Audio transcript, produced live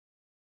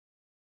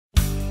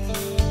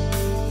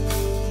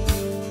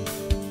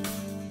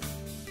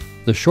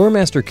The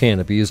ShoreMaster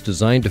Canopy is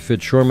designed to fit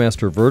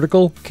ShoreMaster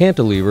vertical,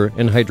 cantilever,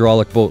 and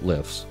hydraulic boat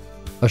lifts.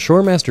 A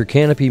ShoreMaster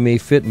Canopy may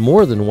fit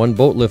more than one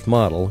boat lift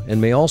model and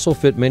may also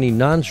fit many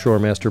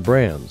non-ShoreMaster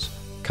brands.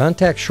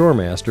 Contact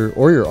ShoreMaster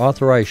or your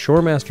authorized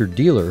ShoreMaster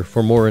dealer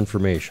for more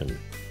information.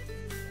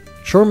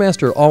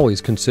 ShoreMaster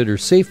always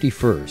considers safety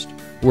first.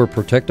 Wear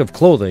protective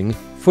clothing,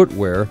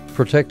 footwear,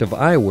 protective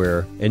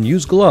eyewear, and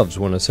use gloves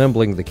when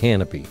assembling the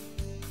canopy.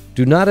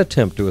 Do not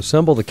attempt to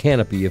assemble the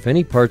canopy if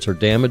any parts are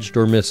damaged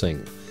or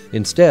missing.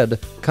 Instead,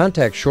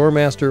 contact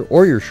ShoreMaster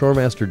or your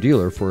ShoreMaster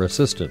dealer for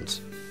assistance.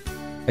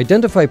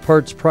 Identify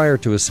parts prior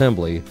to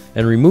assembly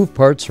and remove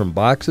parts from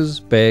boxes,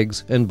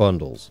 bags, and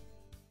bundles.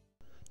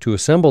 To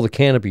assemble the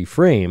canopy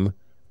frame,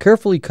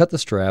 carefully cut the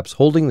straps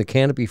holding the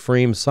canopy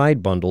frame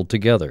side bundle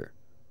together.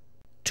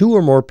 2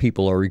 or more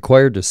people are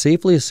required to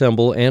safely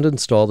assemble and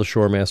install the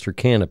ShoreMaster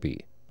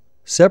Canopy.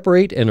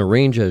 Separate and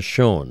arrange as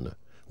shown.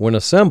 When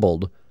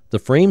assembled, the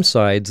frame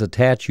sides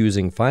attach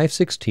using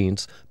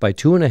 5/16 by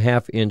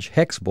 2.5 inch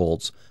hex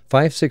bolts,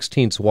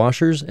 5/16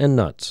 washers, and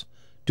nuts.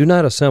 Do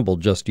not assemble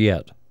just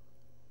yet.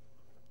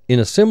 In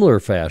a similar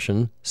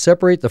fashion,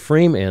 separate the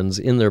frame ends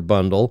in their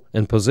bundle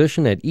and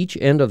position at each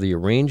end of the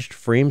arranged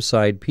frame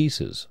side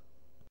pieces.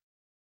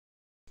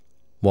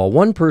 While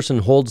one person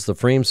holds the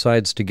frame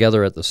sides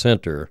together at the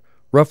center,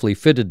 roughly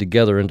fitted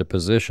together into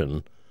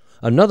position,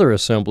 another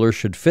assembler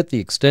should fit the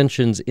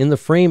extensions in the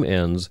frame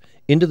ends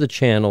into the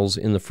channels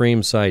in the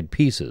frame side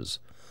pieces,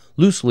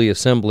 loosely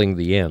assembling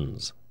the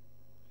ends.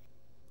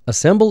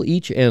 Assemble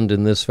each end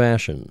in this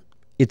fashion.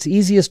 It's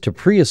easiest to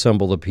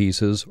pre-assemble the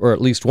pieces, or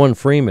at least one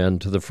frame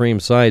end, to the frame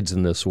sides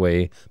in this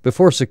way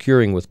before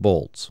securing with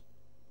bolts.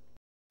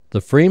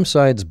 The frame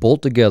sides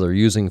bolt together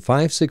using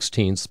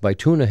 5/16 by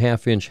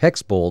 2.5 inch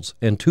hex bolts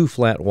and 2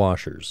 flat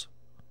washers.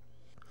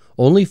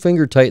 Only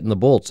finger tighten the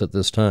bolts at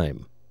this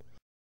time.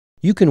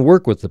 You can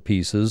work with the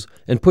pieces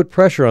and put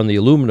pressure on the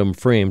aluminum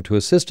frame to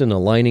assist in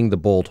aligning the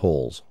bolt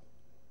holes.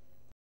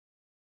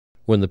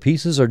 When the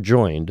pieces are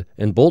joined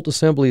and bolt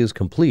assembly is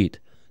complete,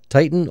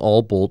 tighten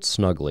all bolts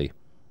snugly.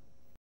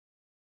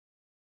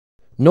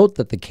 Note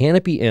that the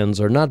canopy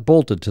ends are not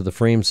bolted to the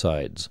frame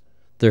sides.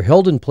 They're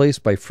held in place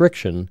by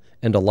friction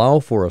and allow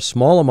for a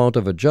small amount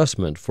of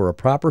adjustment for a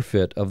proper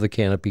fit of the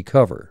canopy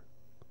cover.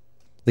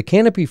 The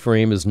canopy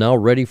frame is now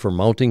ready for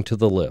mounting to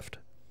the lift.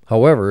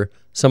 However,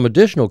 some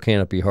additional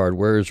canopy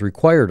hardware is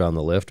required on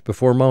the lift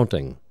before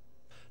mounting.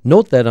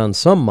 Note that on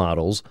some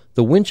models,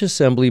 the winch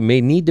assembly may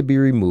need to be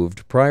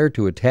removed prior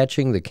to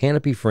attaching the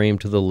canopy frame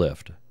to the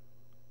lift.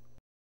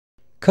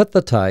 Cut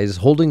the ties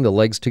holding the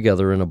legs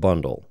together in a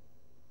bundle.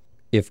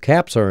 If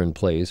caps are in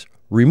place,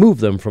 remove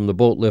them from the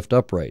boat lift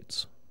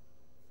uprights.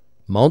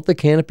 Mount the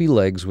canopy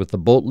legs with the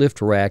boat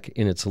lift rack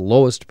in its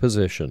lowest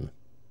position.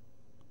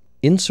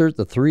 Insert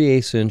the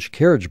 3/8 inch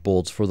carriage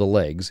bolts for the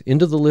legs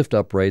into the lift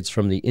uprights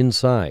from the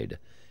inside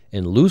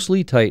and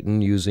loosely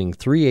tighten using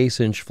 3/8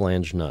 inch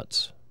flange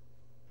nuts.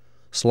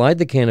 Slide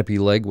the canopy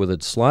leg with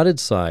its slotted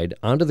side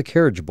onto the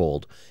carriage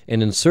bolt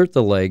and insert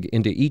the leg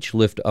into each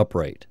lift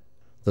upright.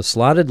 The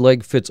slotted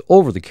leg fits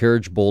over the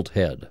carriage bolt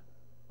head.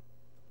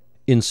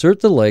 Insert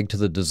the leg to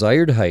the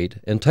desired height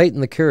and tighten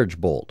the carriage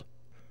bolt.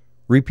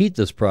 Repeat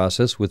this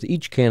process with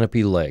each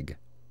canopy leg.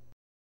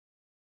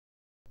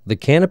 The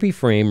canopy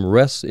frame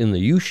rests in the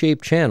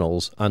U-shaped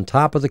channels on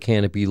top of the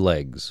canopy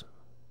legs.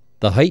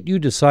 The height you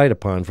decide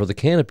upon for the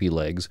canopy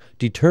legs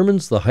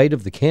determines the height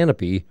of the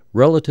canopy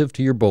relative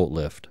to your boat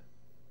lift.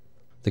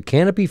 The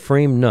canopy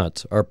frame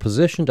nuts are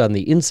positioned on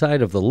the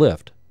inside of the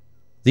lift.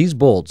 These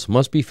bolts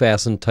must be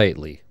fastened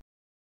tightly.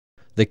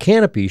 The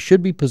canopy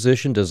should be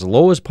positioned as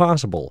low as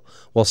possible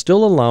while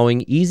still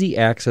allowing easy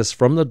access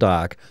from the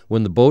dock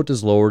when the boat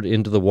is lowered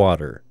into the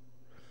water.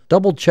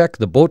 Double-check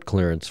the boat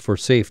clearance for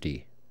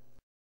safety.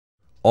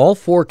 All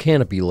 4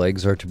 canopy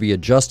legs are to be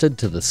adjusted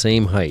to the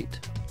same height.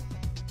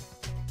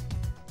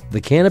 The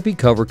canopy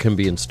cover can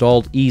be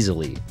installed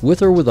easily,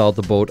 with or without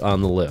the boat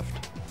on the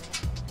lift.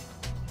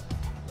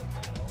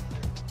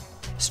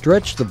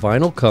 Stretch the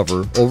vinyl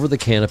cover over the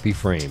canopy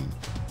frame.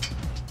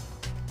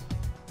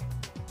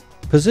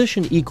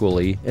 Position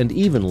equally and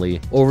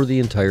evenly over the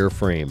entire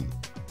frame.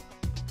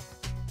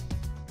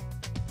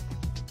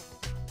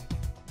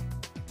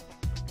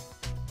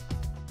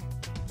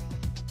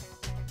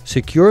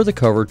 Secure the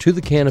cover to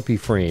the canopy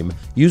frame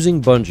using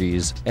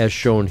bungees as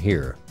shown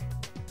here.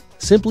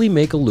 Simply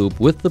make a loop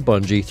with the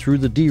bungee through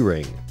the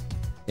D-ring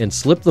and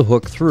slip the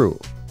hook through,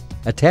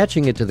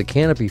 attaching it to the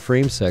canopy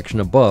frame section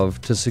above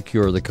to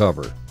secure the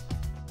cover.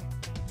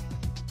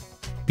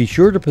 Be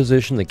sure to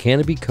position the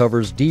canopy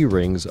cover's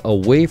D-rings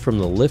away from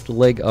the lift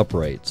leg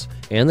uprights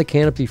and the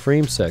canopy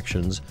frame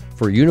sections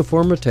for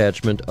uniform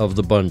attachment of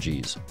the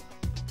bungees.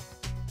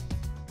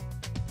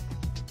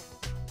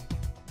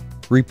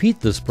 Repeat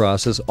this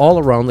process all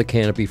around the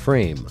canopy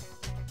frame.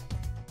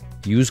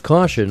 Use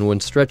caution when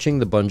stretching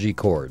the bungee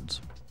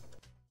cords.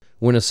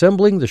 When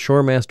assembling the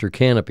ShoreMaster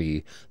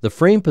Canopy, the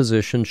frame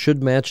position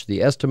should match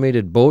the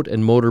estimated boat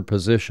and motor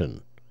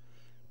position.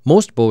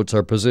 Most boats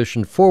are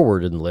positioned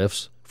forward in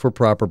lifts for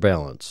proper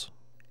balance.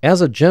 As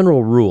a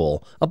general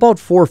rule, about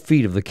 4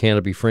 feet of the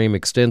canopy frame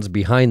extends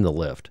behind the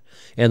lift,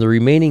 and the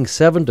remaining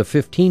 7 to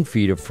 15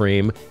 feet of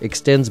frame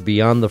extends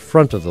beyond the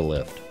front of the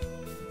lift.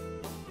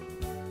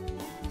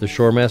 The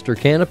ShoreMaster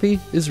Canopy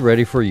is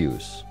ready for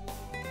use.